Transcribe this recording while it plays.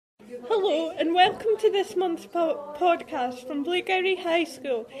Hello and welcome to this month's podcast from Blairgowrie High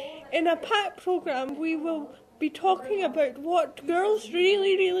School. In a packed programme we will be talking about what girls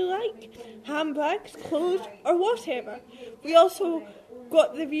really like, handbags, clothes or whatever. We also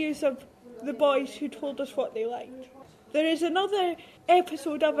got the views of the boys who told us what they liked. There is another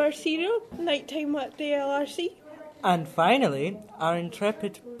episode of our serial, Nighttime at the LRC. And finally, our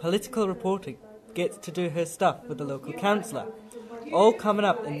intrepid political reporter gets to do her stuff with the local councillor. All coming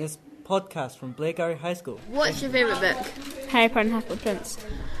up in this podcast from Blairgowrie High School. What's your favourite book? Harry Potter and Half-Blood Prince.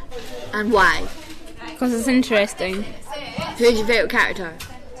 And why? Because it's interesting. Who's your favourite character?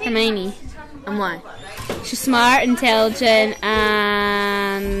 Hermione. And why? She's smart, intelligent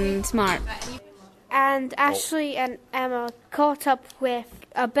and smart. And Ashley and Emma caught up with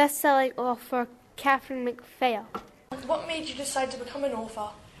a best-selling author, Catherine McPhail. What made you decide to become an author?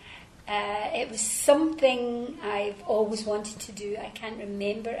 It was something I've always wanted to do. I can't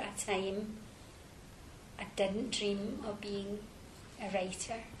remember a time I didn't dream of being a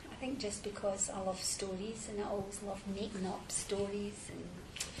writer. I think just because I love stories and I always love making up stories.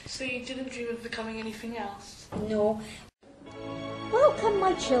 So you didn't dream of becoming anything else? No. Welcome,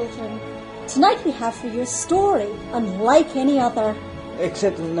 my children. Tonight we have for you a story unlike any other.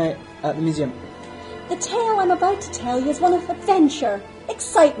 Except the night at the museum. The tale I'm about to tell you is one of adventure,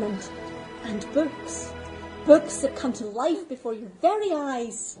 excitement, and books. Books that come to life before your very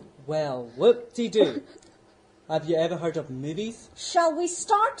eyes. Well, whoop-de-doo. Have you ever heard of movies? Shall we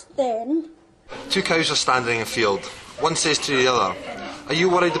start then? Two cows are standing in a field. One says to the other, "Are you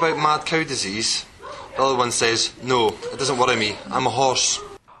worried about mad cow disease?" The other one says, "No, it doesn't worry me. I'm a horse."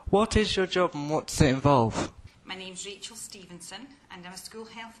 What is your job and what does it involve? My name's Rachel Stevenson and I'm a school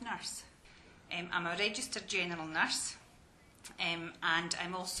health nurse. I'm a registered general nurse and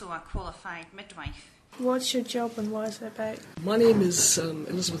I'm also a qualified midwife. What's your job and what is it about? My name is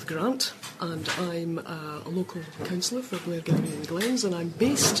Elizabeth Grant and I'm a local councillor for Blairgowrie and Glens, and I'm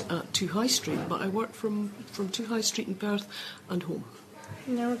based at 2 High Street, but I work from 2 High Street in Perth and home.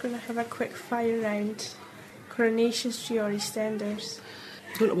 Now we're going to have a quick fire round. Coronation Street or EastEnders?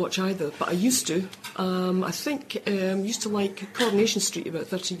 I don't watch either, but I used to. I think used to like Coronation Street about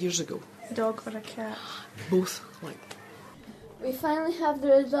 30 years ago. Dog or a cat? Both like. We finally have the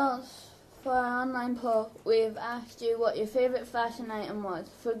results for our online poll. We've asked you what your favourite fashion item was.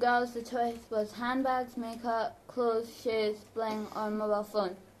 For girls, the choice was handbags, makeup, clothes, shoes, bling or mobile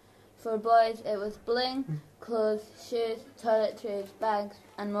phone. For boys, it was bling, clothes, shoes, toiletries, bags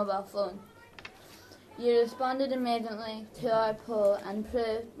and mobile phone. You responded amazingly to our poll and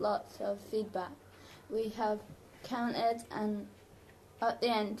proved lots of feedback. We have counted and up the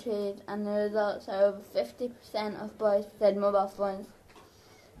entries and the results are over 50% of boys said mobile phones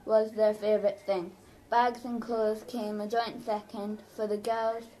was their favourite thing. Bags and clothes came a joint second. For the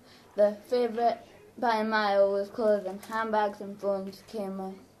girls, the favourite by a mile was clothes, and handbags and phones came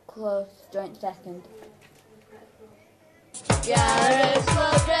a close joint second. Gareth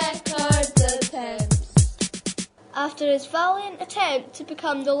World Record attempts. After his valiant attempt to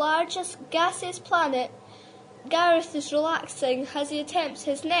become the largest gaseous planet, Gareth is relaxing as he attempts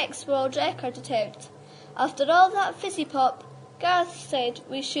his next world record attempt. After all that fizzy pop, Gareth said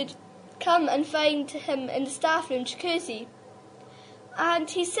we should come and find him in the staff room jacuzzi. And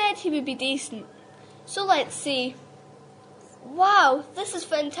he said he would be decent. So let's see. Wow, this is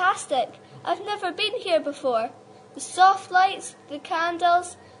fantastic. I've never been here before. The soft lights, the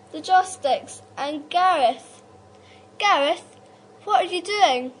candles, the joysticks, and Gareth. Gareth, what are you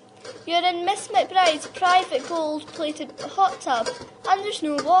doing? You're in Miss McBride's private gold-plated hot tub, and there's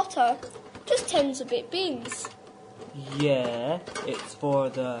no water, just tins of baked beans. Yeah, it's for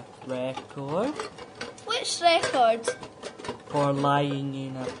the record. Which record? For lying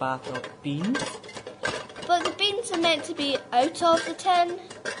in a bath of beans. But the beans are meant to be out of the tin.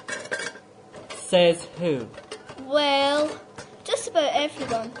 Says who? Well, just about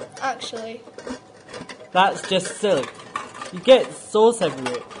everyone, actually. That's just silly. You get sauce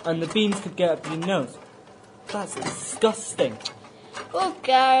everywhere, and the beans could get up your nose. That's disgusting. Oh,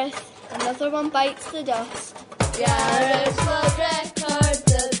 Gareth, another one bites the dust. Gareth's World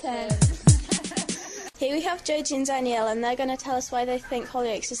Record attempts. Here we have Georgie and Danielle, and they're going to tell us why they think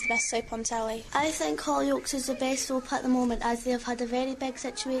Hollyoaks is the best soap on telly. I think Hollyoaks is the best soap at the moment, as they have had a very big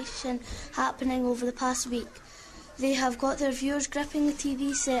situation happening over the past week. They have got their viewers gripping the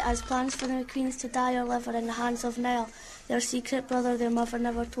TV set as plans for the McQueens to die or live are in the hands of Niall, their secret brother their mother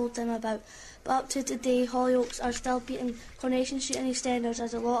never told them about. But up to today, Hollyoaks are still beating Coronation Street and EastEnders,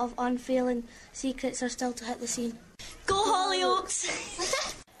 as a lot of unfailing secrets are still to hit the scene. Go Hollyoaks!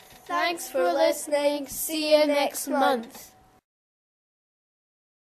 Thanks for listening. See you next month.